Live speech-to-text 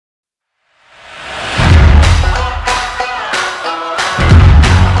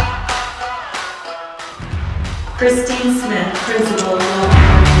Christine Smith, Principal, Walt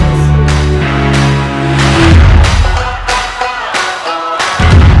Clark Middle School.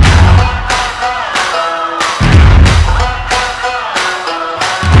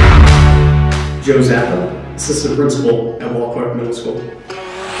 Joe Zappa, Assistant Principal at Walt Clark Middle School.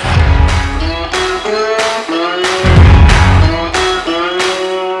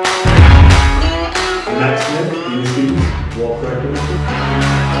 Matt Smith, Dean of Students, Walt Clark Middle School.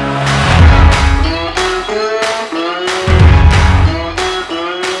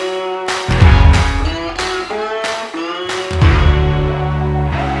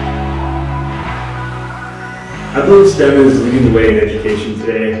 I believe STEM is leading the way in education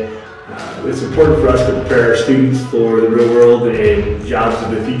today. It's important for us to prepare our students for the real world and jobs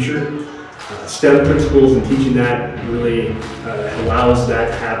of the future. STEM principles and teaching that really allows that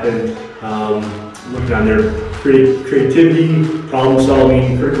to happen. Looking on their creativity, problem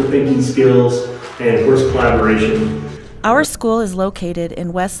solving, critical thinking skills, and of course collaboration. Our school is located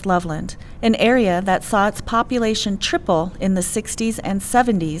in West Loveland, an area that saw its population triple in the 60s and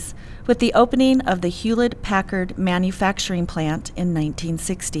 70s with the opening of the Hewlett-Packard manufacturing plant in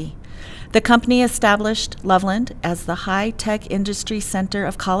 1960. The company established Loveland as the high-tech industry center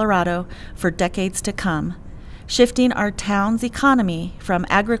of Colorado for decades to come, shifting our town's economy from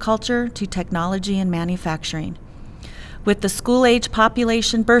agriculture to technology and manufacturing. With the school-age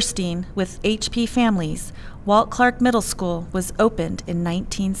population bursting with HP families, Walt Clark Middle School was opened in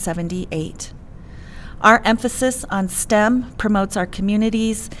 1978. Our emphasis on STEM promotes our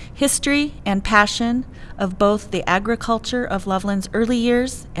community's history and passion of both the agriculture of Loveland's early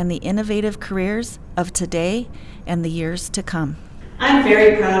years and the innovative careers of today and the years to come. I'm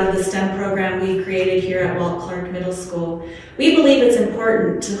very proud of the STEM program we've created here at Walt Clark Middle School. We believe it's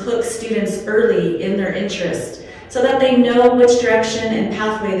important to hook students early in their interest so that they know which direction and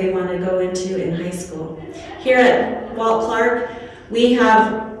pathway they want to go into in high school. Here at Walt Clark, we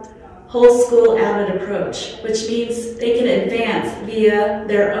have whole school avid approach, which means they can advance via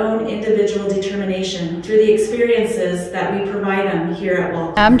their own individual determination through the experiences that we provide them here at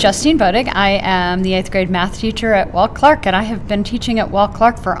Walt Clark. I'm Justine Bodig. I am the 8th grade math teacher at Walt Clark, and I have been teaching at Walt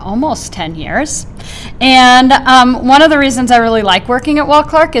Clark for almost 10 years. And one of the reasons I really like working at Walt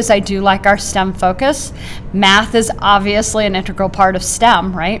Clark is I do like our STEM focus. Math is obviously an integral part of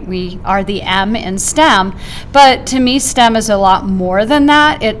STEM, right? We are the M in STEM, but to me STEM is a lot more than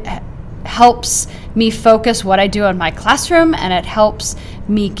that. It helps me focus what I do in my classroom, and it helps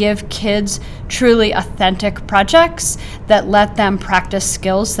me give kids truly authentic projects that let them practice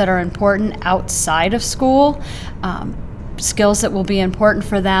skills that are important outside of school, skills that will be important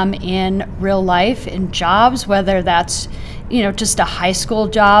for them in real life, in jobs, whether that's just a high school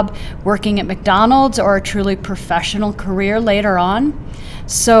job, working at McDonald's, or a truly professional career later on.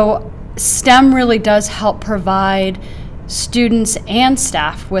 So STEM really does help provide students and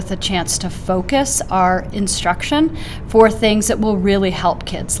staff with a chance to focus our instruction for things that will really help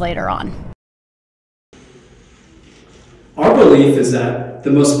kids later on. Our belief is that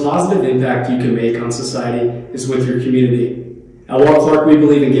the most positive impact you can make on society is with your community. At Walt Clark, we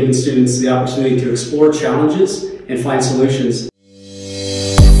believe in giving students the opportunity to explore challenges and find solutions.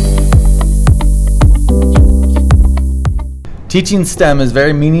 Teaching STEM is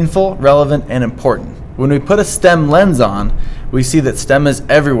very meaningful, relevant, and important. When we put a STEM lens on, we see that STEM is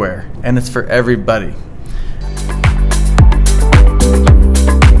everywhere, and it's for everybody.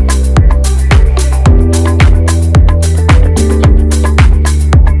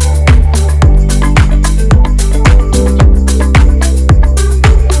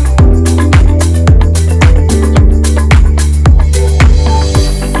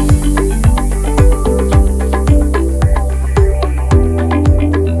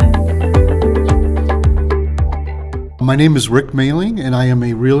 My name is Rick Mailing, and I am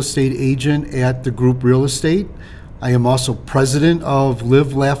a real estate agent at the Group Real Estate. I am also president of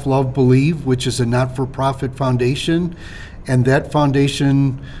Live, Laugh, Love, Believe, which is a not-for-profit foundation, and that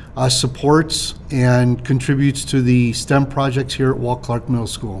foundation supports and contributes to the STEM projects here at Walt Clark Middle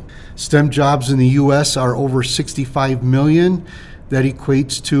School. STEM jobs in the U.S. are over 65 million. That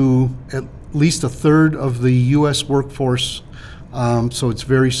equates to at least a third of the U.S. workforce, so it's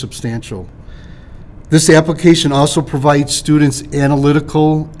very substantial. This application also provides students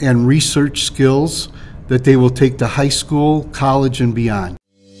analytical and research skills that they will take to high school, college, and beyond.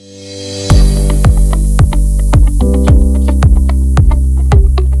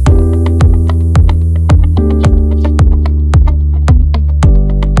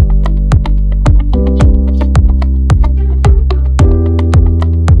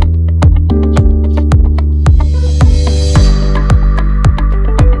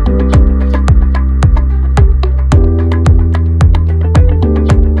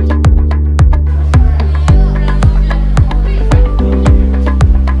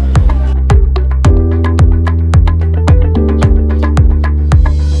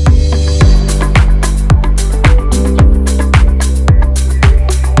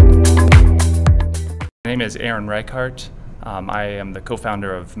 is Aaron Reichart. I am the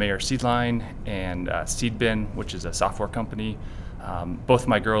co-founder of Mayor Seedline and Seedbin, which is a software company. Both of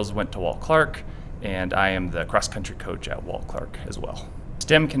my girls went to Walt Clark, and I am the cross-country coach at Walt Clark as well.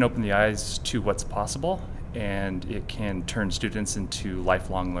 STEM can open the eyes to what's possible, and it can turn students into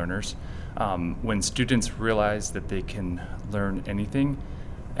lifelong learners. When students realize that they can learn anything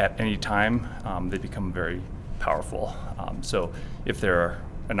at any time, they become very powerful. So if they're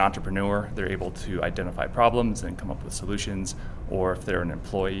an entrepreneur, they're able to identify problems and come up with solutions, or if they're an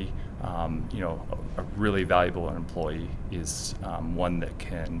employee, a really valuable employee is one that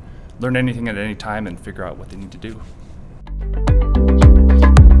can learn anything at any time and figure out what they need to do.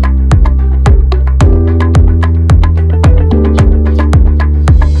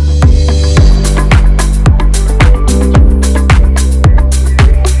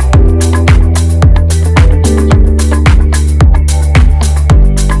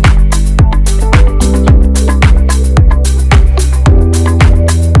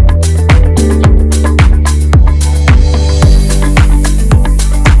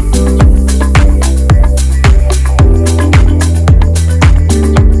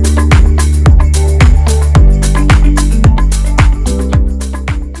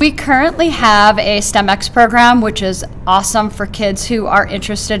 We currently have a STEMX program, which is awesome for kids who are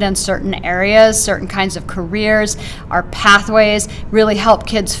interested in certain areas, certain kinds of careers. Our pathways really help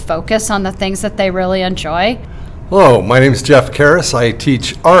kids focus on the things that they really enjoy. Hello, my name is Jeff Karras. I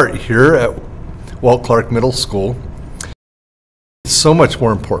teach art here at Walt Clark Middle School. It's so much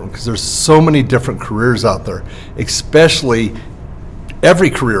more important because there's so many different careers out there, especially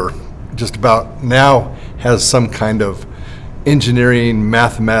every career just about now has some kind of engineering,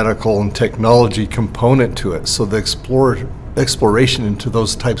 mathematical, and technology component to it. So the exploration into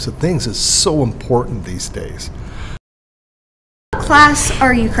those types of things is so important these days. What class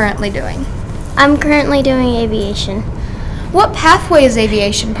are you currently doing? I'm currently doing aviation. What pathway is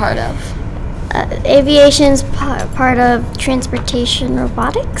aviation part of? Aviation's part of transportation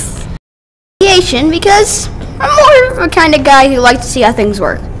robotics. Aviation because I'm more of a kind of guy who likes to see how things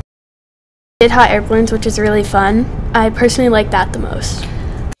work. I did hot air balloons, which is really fun. I personally like that the most.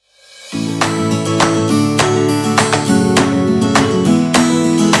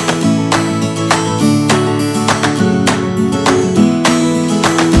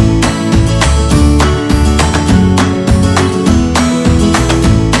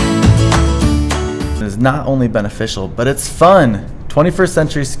 It is not only beneficial, but it's fun. 21st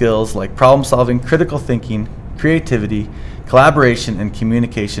century skills like problem solving, critical thinking, creativity, collaboration, and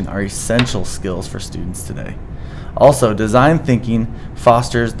communication are essential skills for students today. Also, design thinking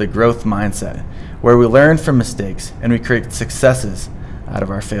fosters the growth mindset, where we learn from mistakes and we create successes out of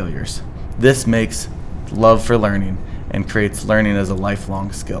our failures. This makes love for learning and creates learning as a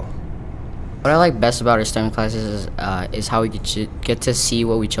lifelong skill. What I like best about our STEM classes is how we get to see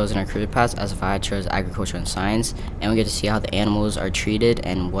what we chose in our career paths, as if I chose agriculture and science, and we get to see how the animals are treated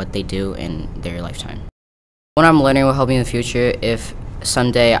and what they do in their lifetime. What I'm learning will help me in the future if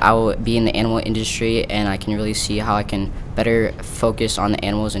someday I will be in the animal industry, and I can really see how I can better focus on the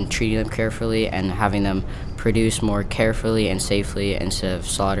animals and treating them carefully and having them produce more carefully and safely instead of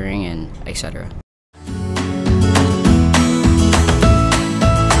slaughtering and etc.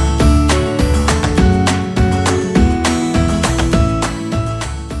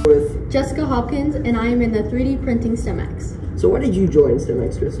 Jessica Hopkins, and I am in the 3D printing STEMX. So why did you join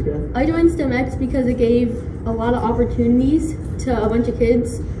STEMX, Jessica? I joined STEMX because it gave a lot of opportunities to a bunch of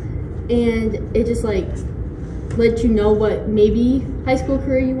kids, and it just like let you know what maybe high school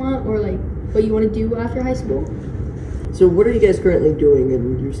career you want, or like what you want to do after high school. So what are you guys currently doing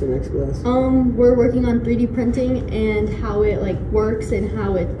in your STEMX class? We're working on 3D printing and how it like works and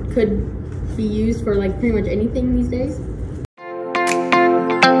how it could be used for like pretty much anything these days.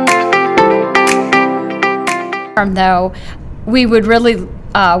 Though we would really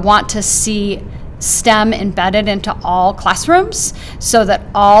want to see STEM embedded into all classrooms so that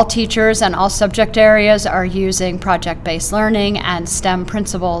all teachers and all subject areas are using project-based learning and STEM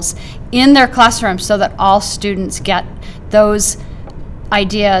principles in their classrooms so that all students get those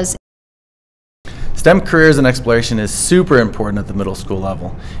ideas. STEM careers and exploration is super important at the middle school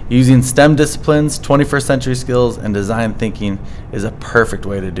level. Using STEM disciplines, 21st century skills, and design thinking is a perfect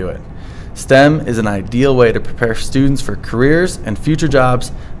way to do it. STEM is an ideal way to prepare students for careers and future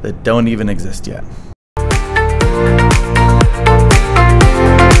jobs that don't even exist yet.